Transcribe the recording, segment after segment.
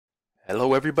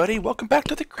Hello everybody, welcome back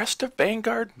to the Crest of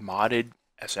Vanguard modded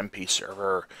SMP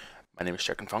server. My name is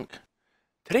ChickenFunk.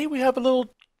 Today we have a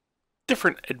little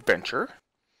different adventure.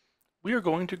 We are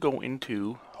going to go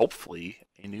into, hopefully,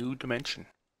 a new dimension.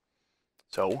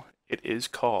 So, it is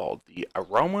called the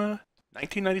Aroma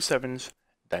 1997's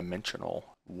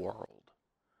Dimensional World.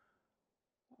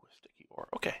 Ooh, sticky ore.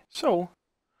 Okay, so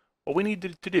what we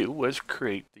needed to do was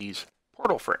create these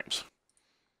portal frames.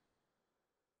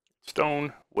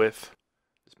 Stone with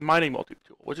mining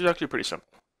multi-tool, which is actually pretty simple.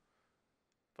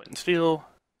 Flint and steel,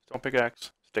 stone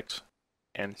pickaxe, sticks,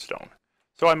 and stone.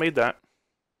 So I made that.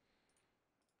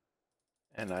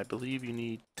 And I believe you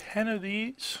need 10 of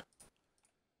these.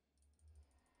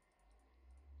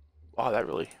 Wow, that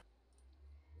really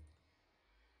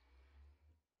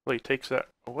takes that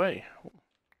away.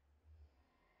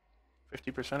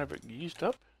 50% of it used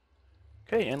up.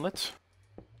 Okay, and let's...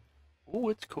 Ooh,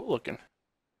 it's cool looking.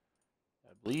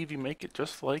 I believe you make it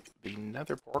just like the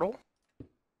nether portal.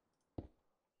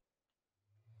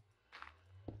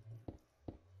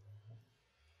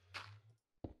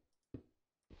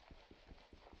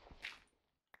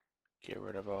 Get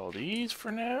rid of all these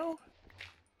for now.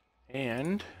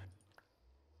 And...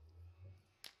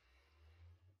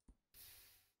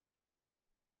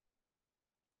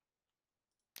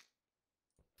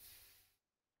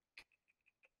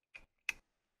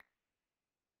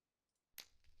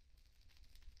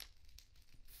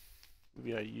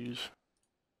 maybe I use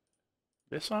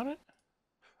this on it?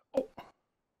 Oh!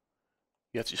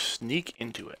 You have to sneak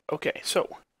into it. Okay, so...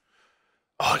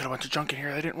 Oh, I got a bunch of junk in here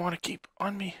I didn't want to keep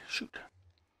on me. Shoot.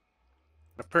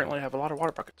 Apparently I have a lot of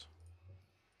water buckets.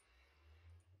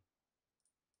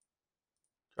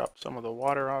 Drop some of the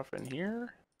water off in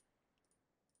here.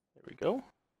 There we go.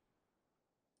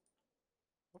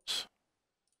 Oops.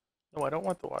 No, I don't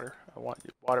want the water. I want the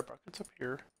water buckets up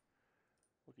here.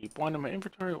 We'll keep one in my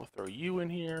inventory. We'll throw you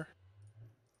in here.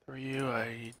 Throw you.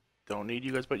 I don't need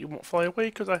you guys, but you won't fly away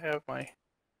because I have my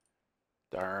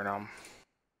darn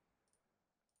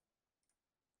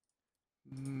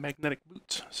magnetic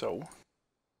boots. So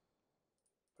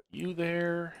put you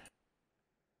there.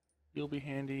 You'll be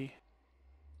handy.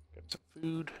 Got some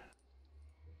food.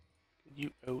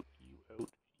 You out. You out.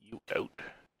 You out.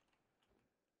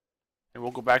 And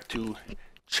we'll go back to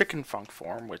ChickenFunk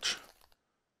form, which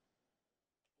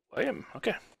I am.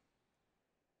 Okay.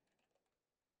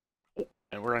 Oh,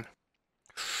 and we're in.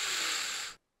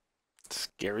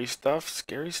 Scary stuff,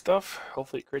 scary stuff.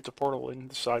 Hopefully it creates a portal in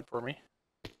the side for me.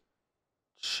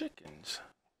 Chickens.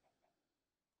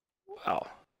 Wow.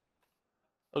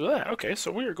 Look at that. Okay,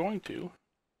 so we are going to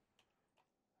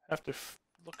have to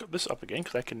look this up again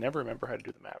because I can never remember how to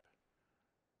do the map.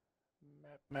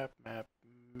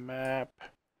 Map.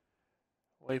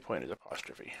 Waypoint is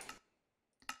apostrophe.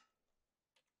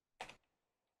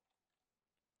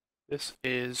 This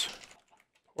is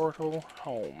portal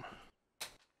home.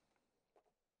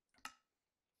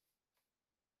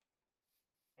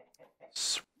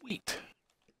 Sweet.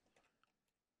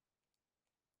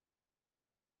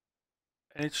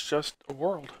 And it's just a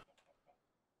world.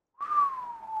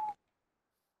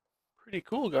 Pretty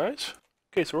cool, guys.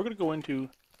 Okay, so we're going to go into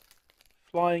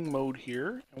flying mode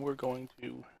here, and we're going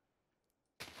to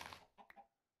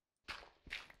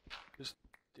just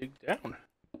dig down.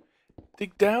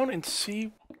 Dig down and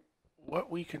see what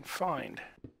we can find.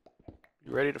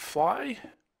 You ready to fly?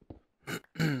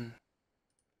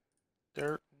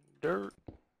 Dirt.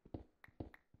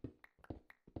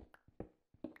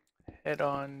 Head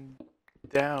on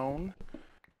down.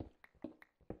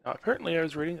 Now, apparently I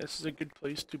was reading this is a good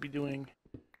place to be doing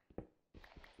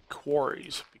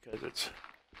quarries because it's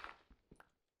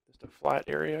just a flat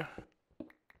area.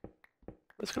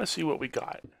 Let's kind of see what we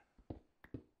got.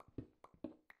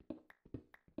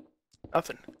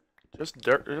 Nothing. Just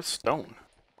dirt, just stone.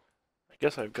 I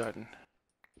guess I've gotten...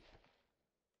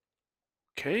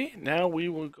 Okay, now we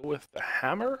will go with the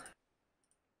hammer.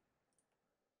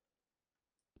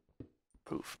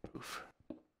 Poof, poof.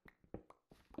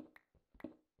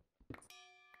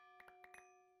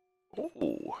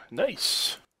 Oh,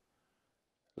 nice.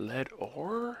 Lead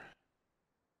ore.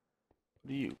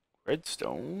 What are you?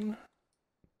 Redstone.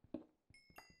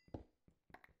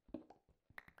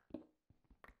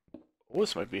 Oh,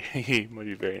 this might be might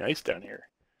be very nice down here.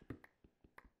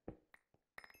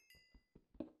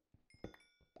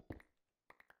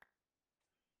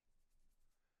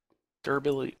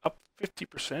 Durability up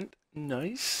 50%.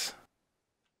 Nice.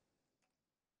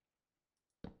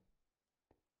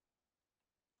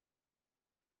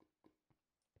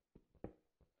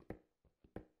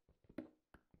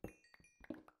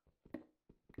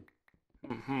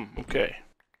 Okay.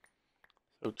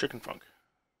 So ChickenFunk.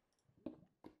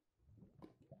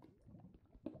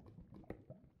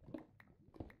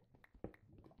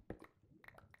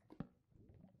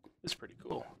 This is pretty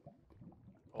cool.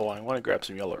 Oh, I want to grab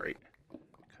some yellow right.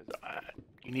 Because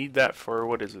you need that for,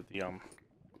 what is it, the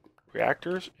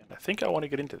reactors? And I think I want to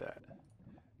get into that.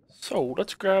 So,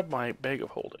 let's grab my bag of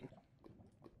holding.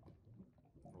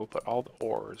 We'll put all the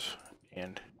ores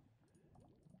and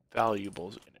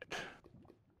valuables in it.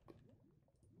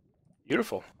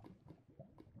 Beautiful.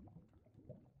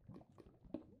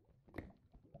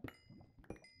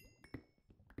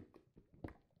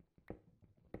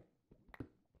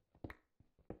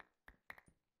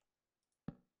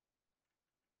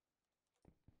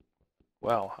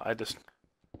 Well, this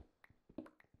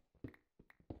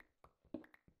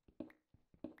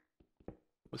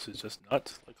is just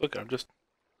nuts. Like, look, I'm just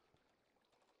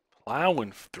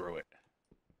plowing through it.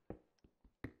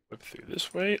 Whip through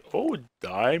this way. Oh,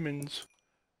 diamonds.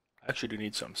 I actually do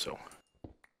need some, so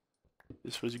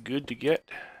this was good to get.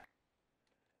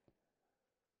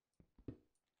 How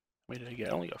many did I get?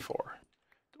 I only got 4.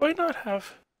 Do I not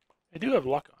have... I do have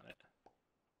luck on it.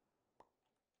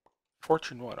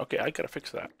 Fortune 1. Okay, I gotta fix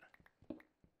that.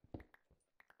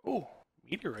 Oh,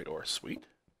 meteorite ore. Sweet.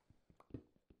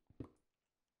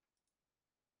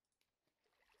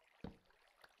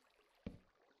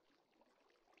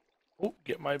 Oh,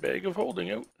 get my bag of holding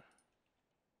out.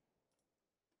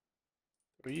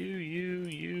 You,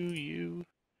 and you,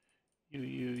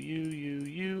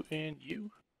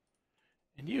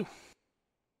 and you.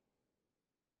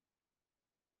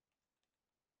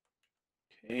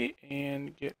 Okay,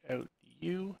 and get out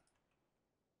you.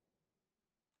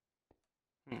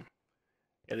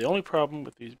 Yeah, the only problem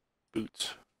with these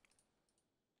boots.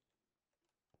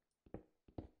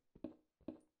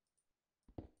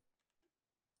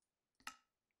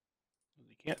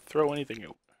 You can't throw anything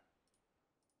out.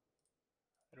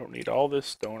 I don't need all this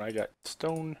stone. I got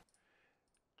stone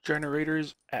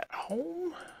generators at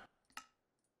home.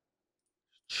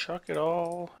 Chuck it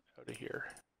all out of here.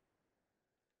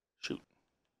 Shoot.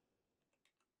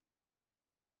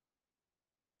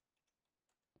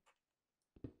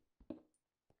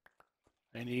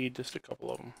 I need just a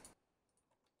couple of them.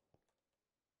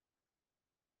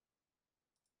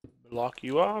 Block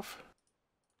you off.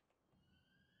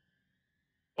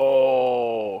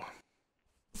 Oh.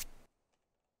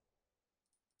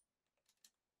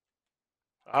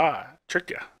 Ah,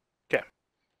 tricked ya. Okay.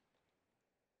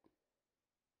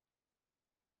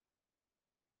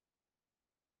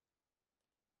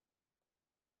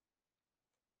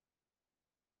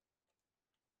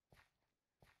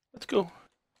 Let's go.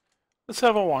 Let's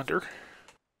have a wander.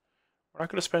 We're not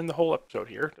going to spend the whole episode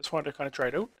here. Just wanted to kind of try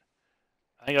it out.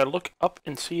 I got to look up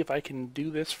and see if I can do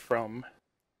this from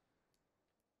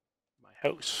my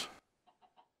house.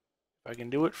 If I can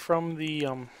do it from the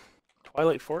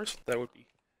Twilight Forest, that would be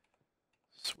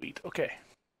sweet. Okay.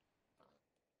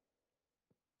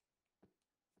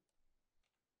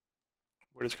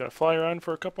 We're just going to fly around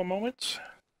for a couple moments.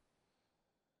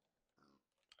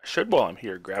 I should, while I'm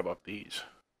here, grab up these.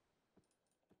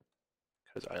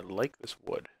 Because I like this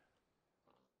wood.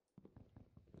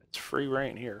 It's free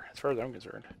reign here, as far as I'm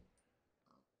concerned.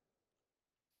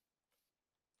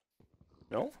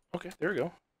 No? Okay, there we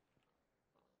go.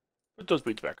 Put those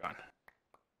boots back on.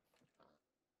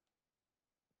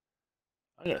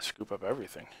 I'm going to scoop up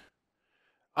everything.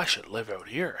 I should live out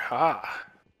here. Ha!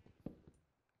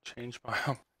 Change my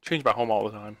home all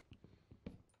the time.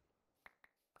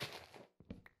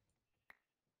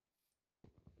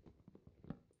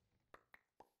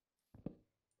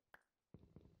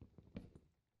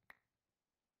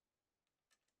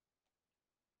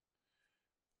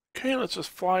 Okay, let's just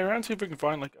fly around, see if we can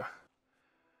find like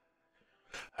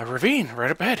a ravine right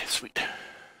up ahead. Sweet.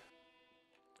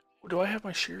 Oh, do I have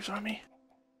my shears on me?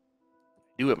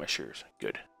 I do have my shears.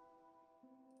 Good.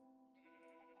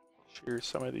 Shear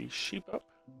some of these sheep up.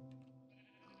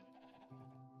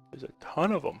 There's a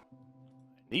ton of them.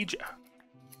 I need ya.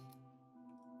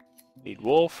 Need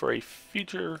wool for a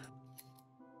future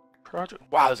project.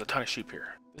 Wow, there's a ton of sheep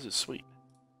here. This is sweet.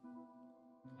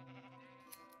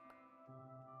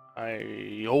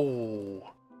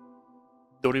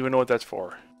 Don't even know what that's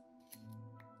for.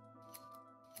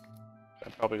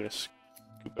 I'm probably gonna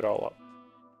scoop it all up.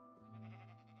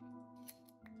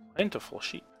 Plentiful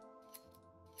sheep.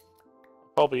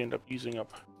 I'll probably end up using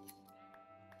up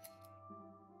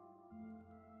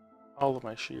all of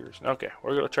my shears. Okay,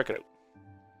 we're gonna check it out.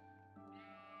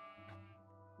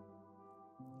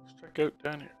 Let's check out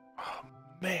down here. Oh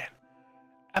man,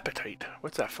 appetite.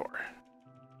 What's that for?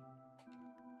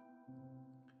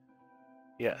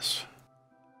 Yes.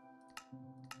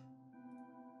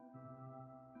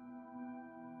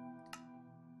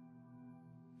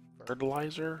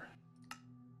 Fertilizer.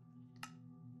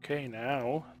 Okay,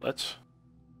 now let's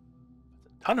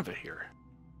a ton of it here.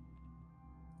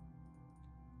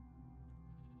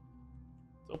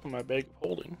 Let's open my bag of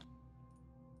holding.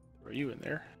 Throw you in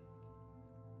there.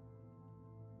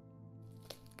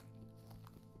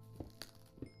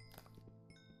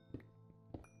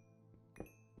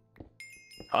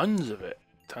 Tons of it.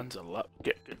 Tons of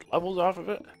get good levels off of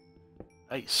it.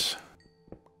 Nice.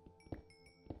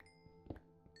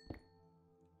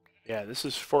 Yeah, this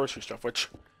is forestry stuff, which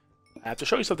I have to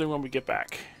show you something when we get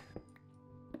back.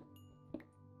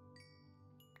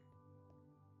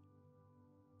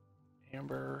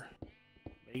 Amber,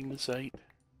 magnesite,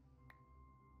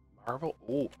 marble.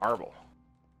 Oh, marble.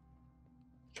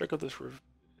 Check out this.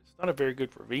 It's not a very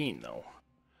good ravine, though.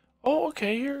 Oh,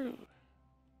 okay. Here.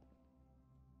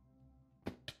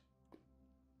 Let's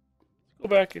go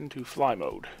back into fly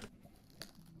mode,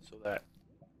 so that.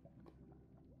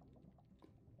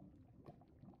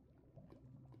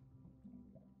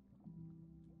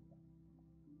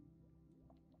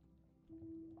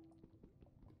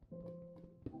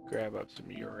 Grab up some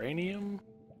uranium.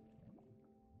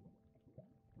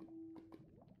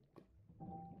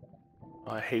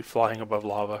 I hate flying above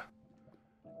lava.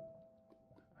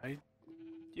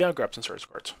 Yeah, I'll grab some source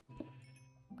quartz.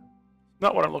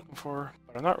 Not what I'm looking for,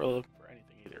 but I'm not really looking for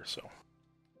anything either, so.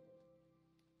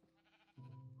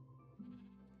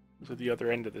 To the other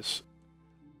end of this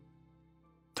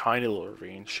tiny little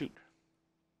ravine. Shoot.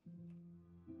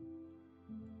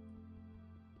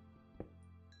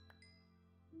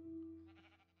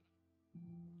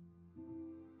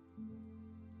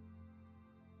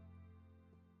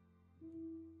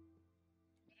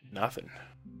 Nothing.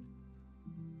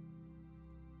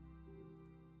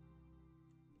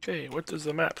 Okay, what does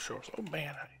the map show us? Oh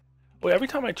man, wait, every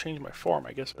time I change my form,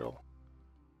 I guess it'll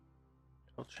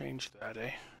change that,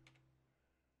 eh?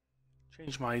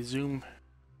 Change my zoom.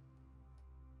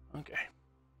 Okay.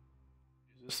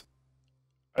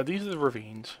 Are these the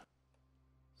ravines?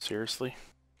 Seriously?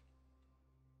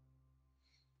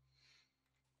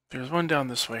 There's one down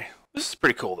this way. This is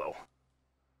pretty cool, though.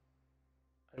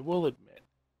 I will admit.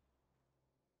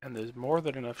 And there's more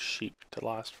than enough sheep to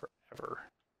last forever.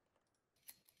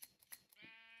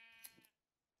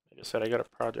 Like I said, I got a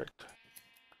project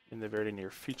in the very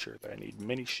near future that I need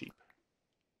many sheep.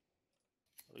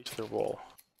 At least their wool.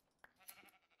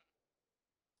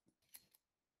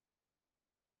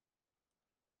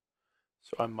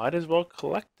 So I might as well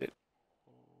collect it.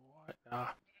 What?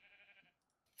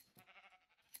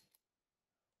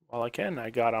 While I can, I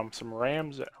got some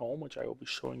rams at home, which I will be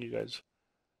showing you guys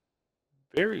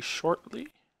very shortly.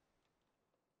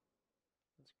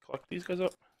 Let's collect these guys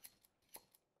up.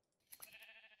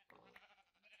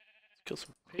 Let's kill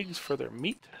some pigs for their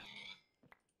meat.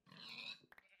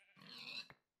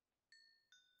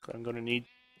 I'm gonna need.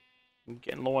 I'm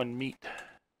getting low on meat,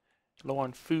 low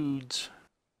on foods.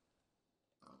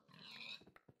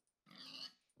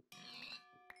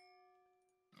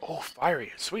 Oh,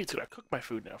 fiery! Sweet, it's gonna cook my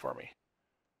food now for me.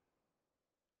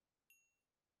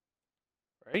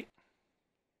 Right?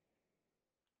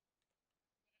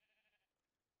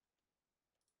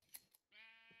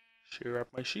 Shear up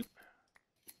my sheep.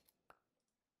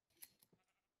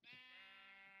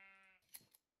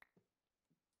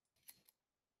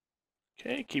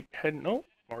 Okay, keep heading. Oh,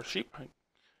 more sheep. Like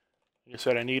I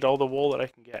said, I need all the wool that I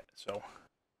can get, so.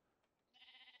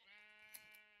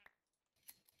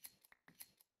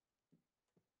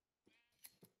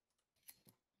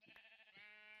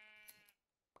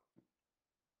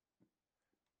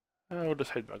 We'll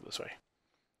just head back this way.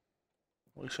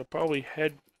 We shall probably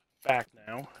head back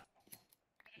now.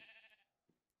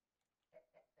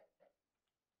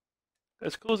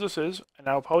 As cool as this is, and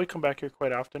I'll probably come back here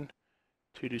quite often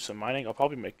to do some mining. I'll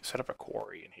probably set up a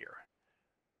quarry in here.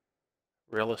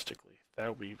 Realistically, that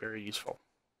would be very useful.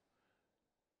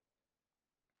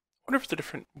 I wonder if it's a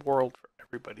different world for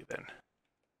everybody then.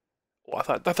 Oh, I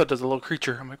thought there's a little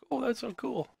creature. I'm like, oh, that's so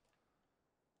cool.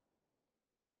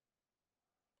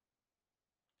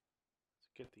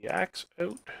 Let's get the axe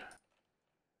out.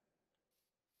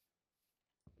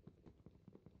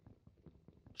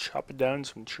 Chop down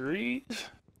some trees.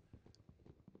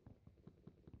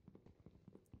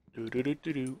 Do.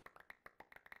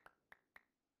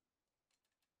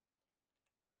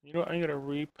 You know what? I'm gonna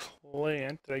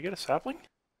replant. Did I get a sapling?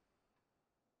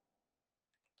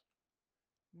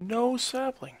 No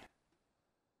sapling.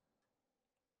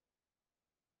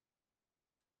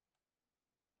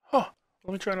 Huh.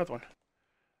 Let me try another one.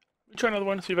 Let me try another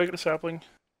one, see if I get a sapling.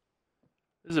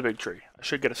 This is a big tree. I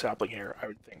should get a sapling here, I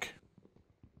would think.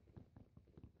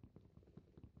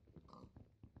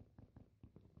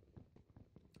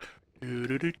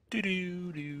 There's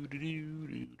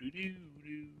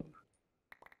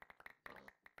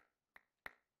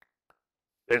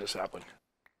a sapling.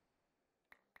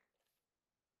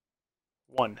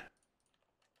 One.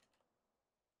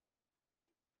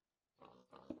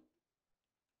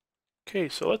 Okay,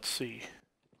 so let's see.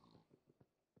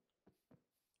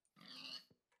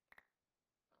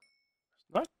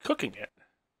 It's not cooking it.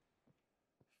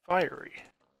 Fiery.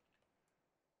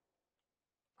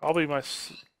 Probably my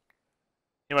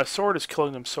sword is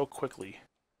killing them so quickly.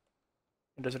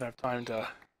 It doesn't have time to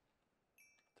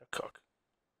cook.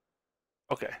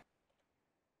 Okay.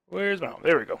 Where's my home?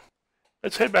 There we go.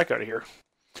 Let's head back out of here.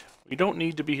 We don't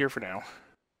need to be here for now.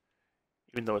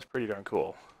 Even though it's pretty darn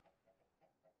cool.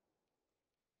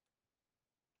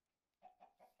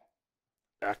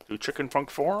 Back to ChickenFunk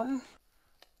form.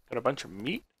 Got a bunch of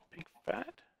meat. Big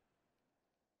fat.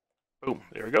 Boom.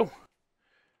 There we go.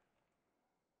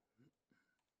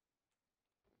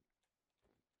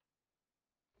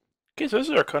 Okay, so this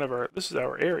is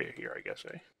our area here, I guess,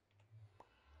 eh?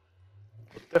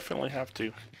 We'll definitely have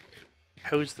to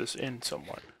house this in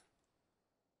somewhat.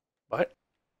 But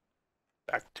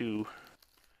back to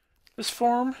this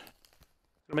farm.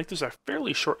 Gonna make this a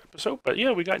fairly short episode, but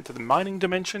yeah, we got into the mining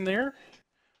dimension there.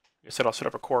 Like I said, I'll set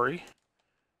up a quarry.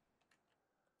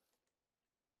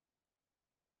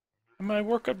 And my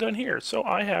work I've done here. So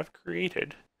I have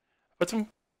created, put some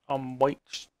white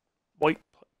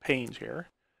panes here.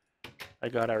 I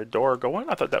got our door going.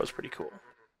 I thought that was pretty cool.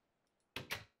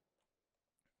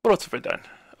 What else have I done?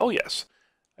 Oh yes,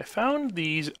 I found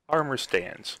these armor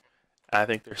stands. I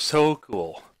think they're so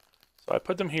cool. So I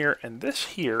put them here, and this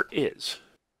here is,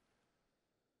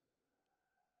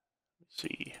 let's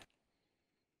see.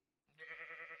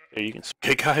 There you can see.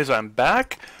 Okay guys, I'm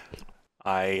back.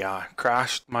 I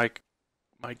crashed my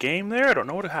game there. I don't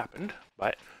know what happened,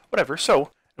 but whatever. So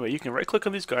anyway, you can right click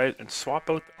on these guys and swap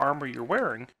out the armor you're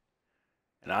wearing.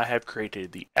 And I have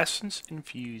created the Essence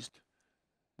Infused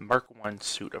Mark I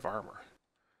suit of armor.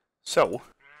 So,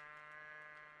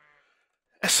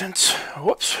 Essence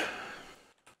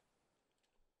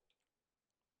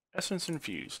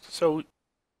Infused. So,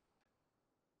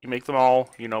 you make them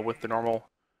all, you know, with the normal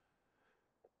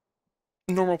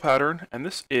pattern. And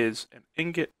this is an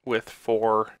ingot with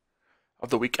 4 of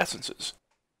the weak essences.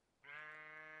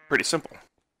 Pretty simple.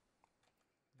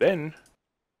 Then,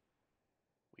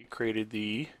 we created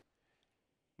the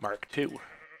Mark II.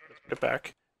 Let's put it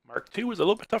back. Mark II is a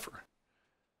little bit tougher.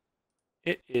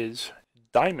 It is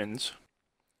diamonds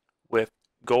with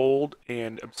gold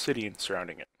and obsidian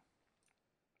surrounding it.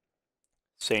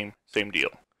 Same deal.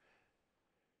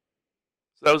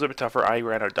 So that was a bit tougher. I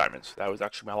ran out of diamonds. That was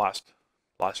actually my last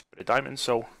bit of diamonds,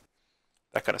 so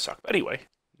that kind of sucked. But anyway,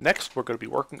 next we're going to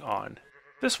be working on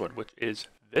this one, which is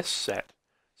this set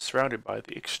surrounded by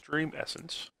the Extreme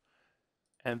Essence.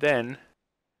 And then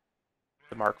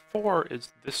the Mark IV is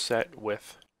this set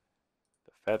with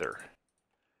the feather.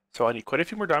 So I need quite a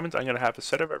few more diamonds. I'm going to have a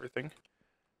set of everything.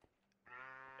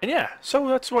 And yeah, so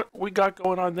that's what we got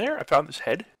going on there. I found this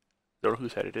head. Don't know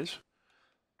whose head it is.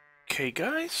 Okay,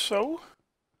 guys, so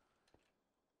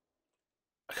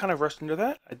I kind of rushed into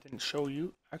that. I didn't show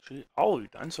you, actually, all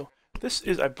we've done. So this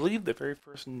is, I believe, the very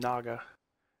first Naga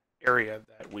area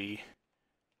that we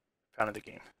found in the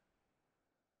game.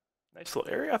 Nice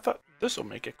little area. I thought this will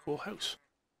make a cool house.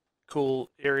 Cool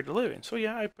area to live in. So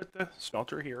yeah, I put the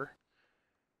smelter here.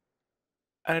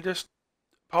 And I just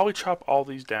probably chop all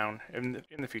these down in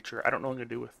the future. I don't know what I'm going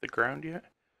to do with the ground yet.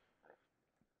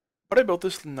 But I built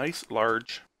this nice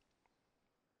large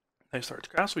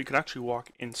grass so you can actually walk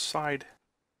inside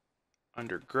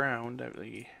underground.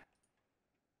 Actually,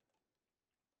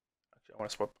 I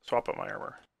want to swap out my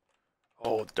armor.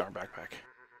 Oh, the darn backpack.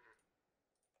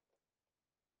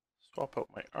 Swap out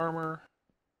my armor.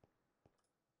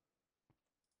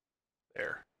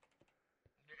 There.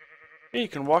 Okay, you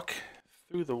can walk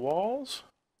through the walls.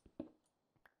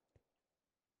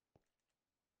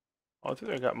 Oh, I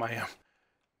think I got my... I'll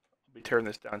be tearing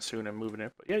this down soon and moving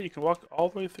it. But yeah, you can walk all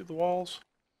the way through the walls.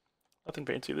 Nothing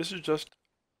fancy. This is just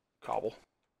cobble.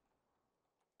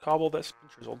 Cobble that's been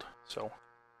chiseled. So,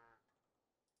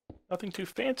 nothing too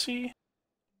fancy.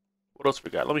 What else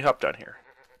we got? Let me hop down here.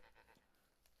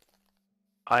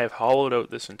 I have hollowed out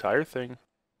this entire thing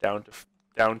down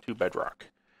to bedrock.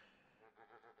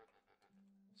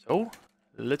 So,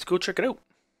 let's go check it out.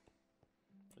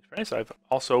 Looks nice. I've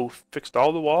also fixed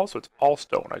all the walls, so it's all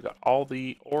stone. I got all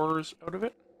the ores out of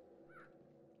it.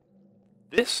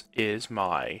 This is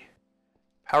my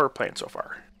power plant so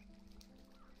far.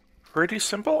 Pretty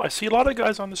simple. I see a lot of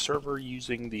guys on the server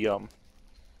using the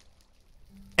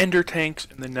ender tanks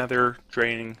in the nether,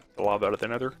 draining the lava out of the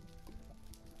nether.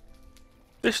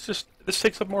 This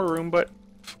takes up more room, but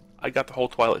I got the whole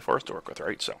Twilight Forest to work with,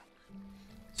 right? So,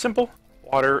 simple.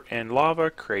 Water and lava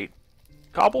create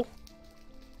cobble.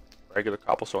 Regular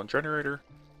cobblestone generator.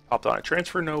 Popped on a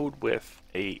transfer node with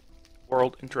a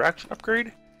world interaction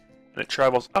upgrade. And it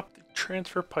travels up the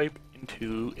transfer pipe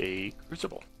into a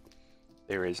crucible.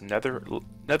 There is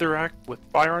netherrack with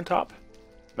fire on top,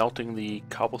 melting the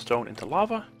cobblestone into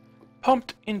lava,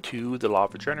 pumped into the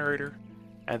lava generator,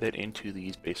 and then into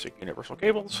these basic universal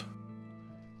cables.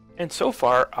 And so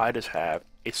far, I just have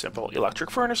a simple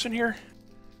electric furnace in here.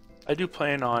 I do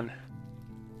plan on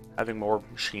having more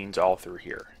machines all through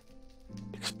here.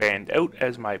 Expand out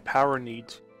as my power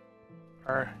needs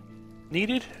are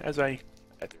needed, as I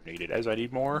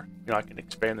need more. You know, I can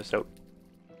expand this out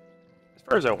as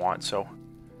far as I want. So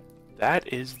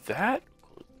that is that.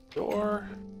 Close the door.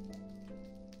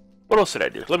 What else did I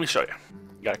do? Let me show you.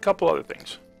 Got a couple other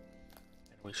things.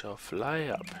 And we shall fly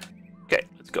up. Okay,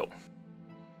 let's go.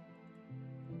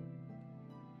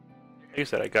 Like I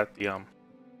said, I got the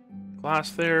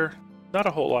glass there. Not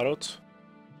a whole lot else.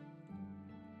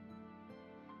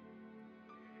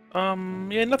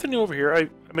 Yeah, nothing new over here. I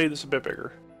made this a bit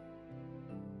bigger.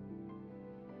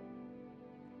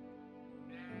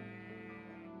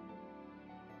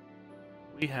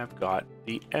 We have got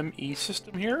the ME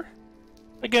system here.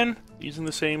 Again, using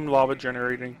the same lava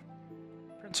generating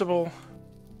principle.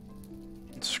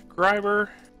 Inscriber.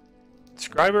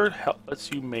 Inscriber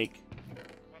lets you make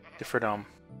different,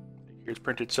 here's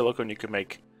printed silicon. You can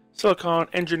make silicon,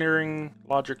 engineering,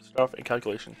 logic stuff, and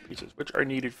calculation pieces, which are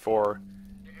needed for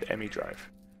the ME drive.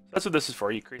 That's what this is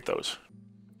for. You create those.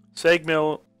 Sag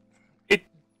mill, it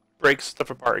breaks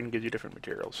stuff apart and gives you different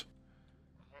materials.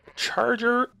 The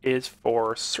charger is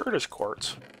for Certus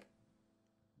quartz,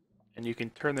 and you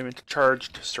can turn them into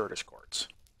charged Certus quartz.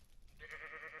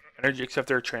 Energy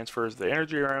acceptor transfers the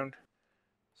energy around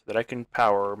so that I can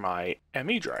power my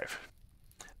ME drive.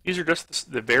 These are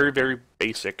just the very, very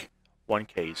basic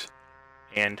 1Ks,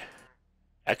 and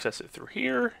access it through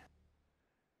here.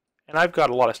 And I've got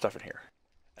a lot of stuff in here,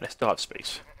 and I still have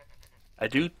space. I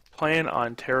do plan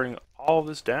on tearing all of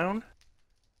this down,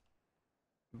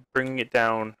 bringing it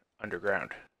down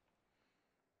underground.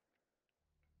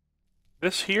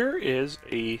 This here is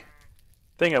a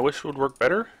thing I wish would work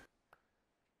better.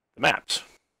 The maps,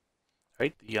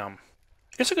 right? I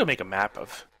guess I could make a map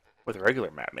with a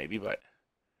regular map maybe, but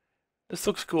this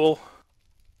looks cool.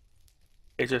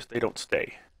 It's just they don't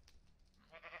stay.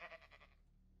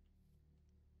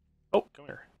 Oh, come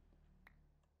here.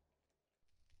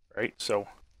 Right, so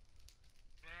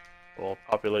we'll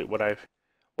populate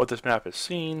what this map has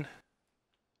seen.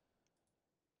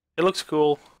 It looks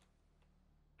cool.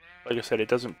 Like I said, it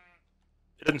doesn't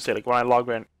say, like when I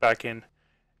log back in,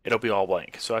 it'll be all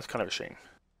blank. So that's kind of a shame.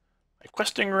 My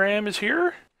questing ram is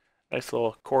here. Nice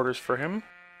little quarters for him.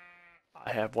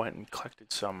 I have went and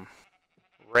collected some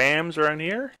rams around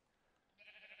here.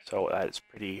 So that is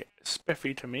pretty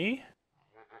spiffy to me.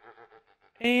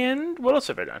 And what else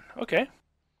have I done? Okay.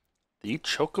 The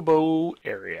Chocobo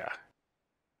area.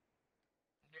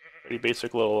 Pretty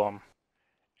basic little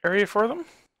area for them.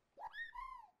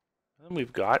 And then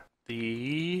we've got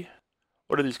the,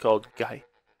 what are these called?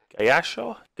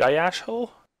 Gayashal?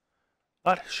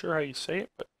 Not sure how you say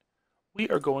it, but we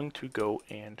are going to go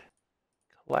and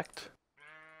collect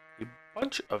a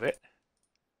bunch of it.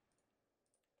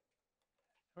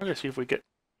 We're going to see if we get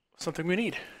something we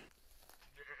need.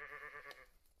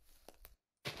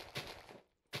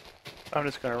 I'm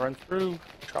just going to run through,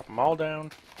 chop them all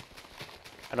down.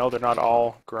 I know they're not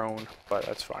all grown, but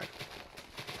that's fine.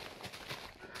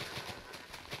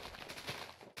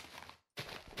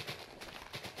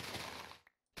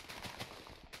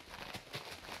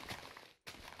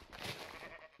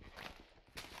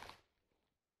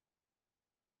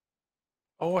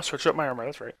 Oh, I switched up my armor,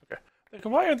 that's right, okay.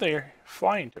 Why aren't they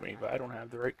flying to me, but I don't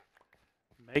have the right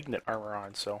magnet armor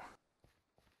on, so.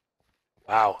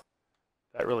 Wow.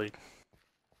 That really,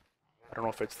 I don't know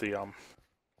if it's the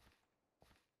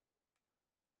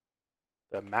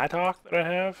mattock that I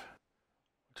have,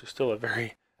 which is still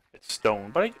it's stone,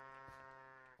 but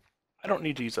I don't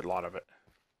need to use a lot of it.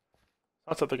 It's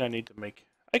not something I need to make.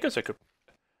 I guess I could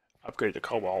upgrade to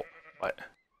cobalt, but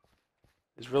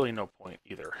there's really no point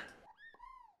either.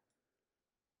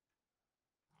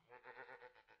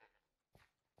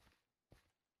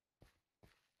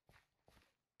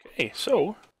 Okay,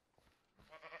 so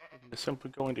I'm going to simply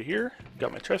go into here.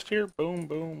 Got my chest here. Boom,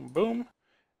 boom, boom.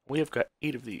 We have got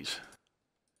 8 of these.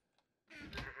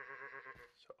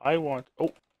 So I want.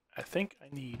 Oh, I think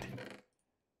I need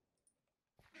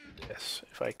this.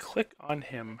 If I click on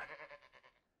him,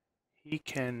 he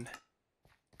can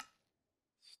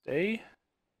stay.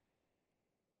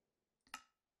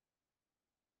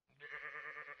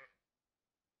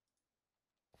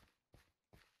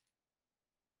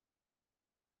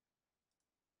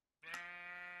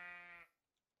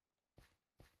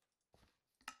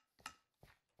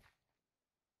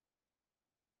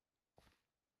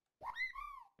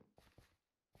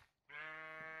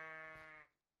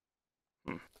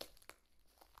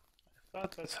 I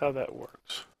thought that's how that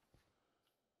works.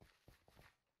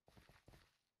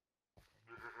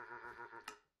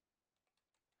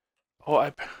 Oh,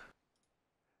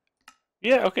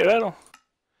 yeah, okay, that'll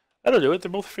do it. They're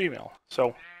both female,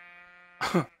 so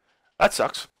that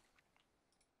sucks.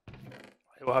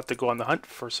 I will have to go on the hunt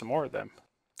for some more of them.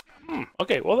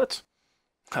 Okay, well that's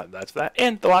that.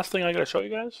 And the last thing I gotta show you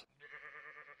guys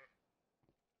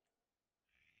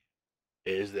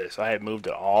is this. I have moved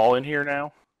it all in here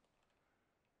now.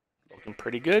 Looking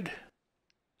pretty good.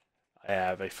 I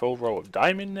have a full row of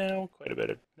diamond now, quite a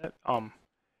bit of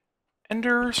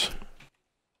enders.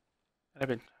 And I've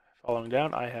been following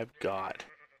down. I have got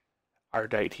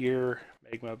Ardite here,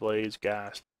 Magma Blaze,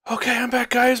 Gas. Okay, I'm back,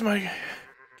 guys. My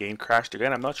game crashed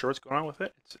again. I'm not sure what's going on with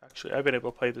it. It's actually, I've been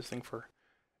able to play this thing for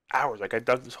hours. Like, I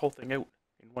dug this whole thing out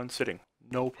in one sitting.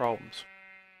 No problems.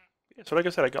 Yeah, so like I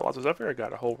said, I got lots of stuff here. I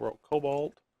got a whole row of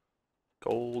cobalt,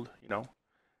 gold, you know.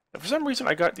 And for some reason,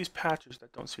 I got these patches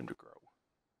that don't seem to grow.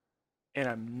 And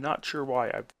I'm not sure why.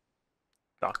 I've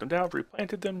knocked them down,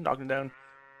 replanted them, knocked them down,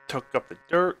 took up the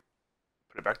dirt,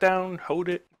 put it back down, hoed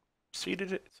it,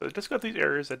 seeded it. So it just got these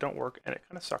areas that don't work, and it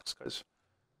kind of sucks because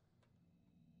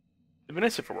it'd be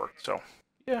nice if it worked. So,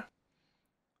 yeah.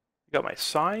 I got my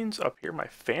signs up here, my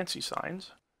fancy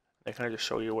signs. They kind of just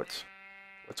show you what's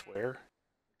where.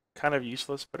 Kind of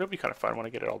useless, but it'll be kind of fun when I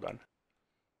get it all done.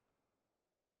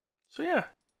 So yeah,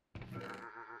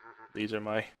 these are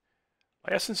my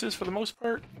essences for the most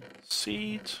part.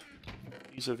 Seeds.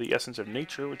 These are the essence of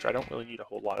nature, which I don't really need a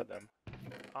whole lot of them.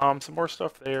 Some more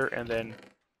stuff there, and then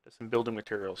some building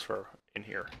materials for in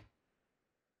here.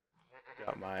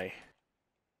 Got my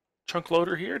chunk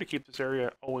loader here to keep this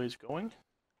area always going.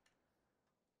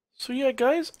 So yeah,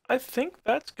 guys, I think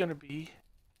that's gonna be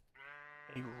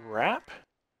a wrap.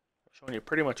 Showing you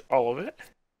pretty much all of it.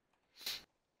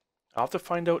 I'll have to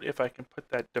find out if I can put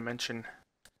that dimension,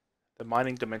 the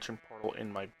mining dimension portal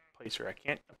in my place here. I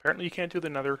can't, apparently you can't do the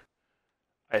nether.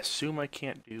 I assume I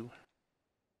can't do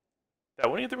that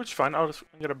one either, which is fine. I'm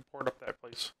gonna board up that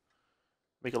place.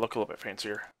 Make it look a little bit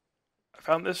fancier. I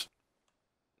found this.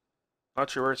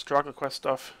 Not sure where it's Chocolate Quest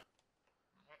stuff,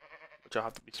 which I'll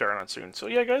have to be starting on soon. So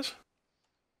yeah, guys.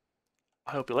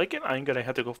 I hope you like it. I'm gonna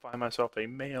have to go find myself a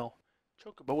male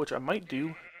chocobo, which I might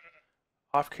do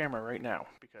off camera right now,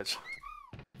 because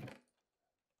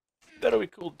that'll be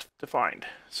cool to find.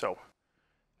 So,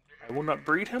 I will not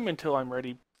breed him until I'm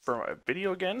ready for a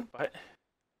video again, but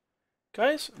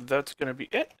guys, that's going to be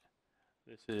it.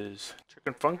 This is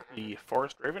ChickenFunk, the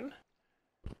Forest Raven.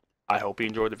 I hope you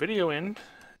enjoyed the video, and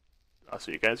I'll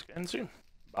see you guys again soon.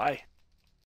 Bye.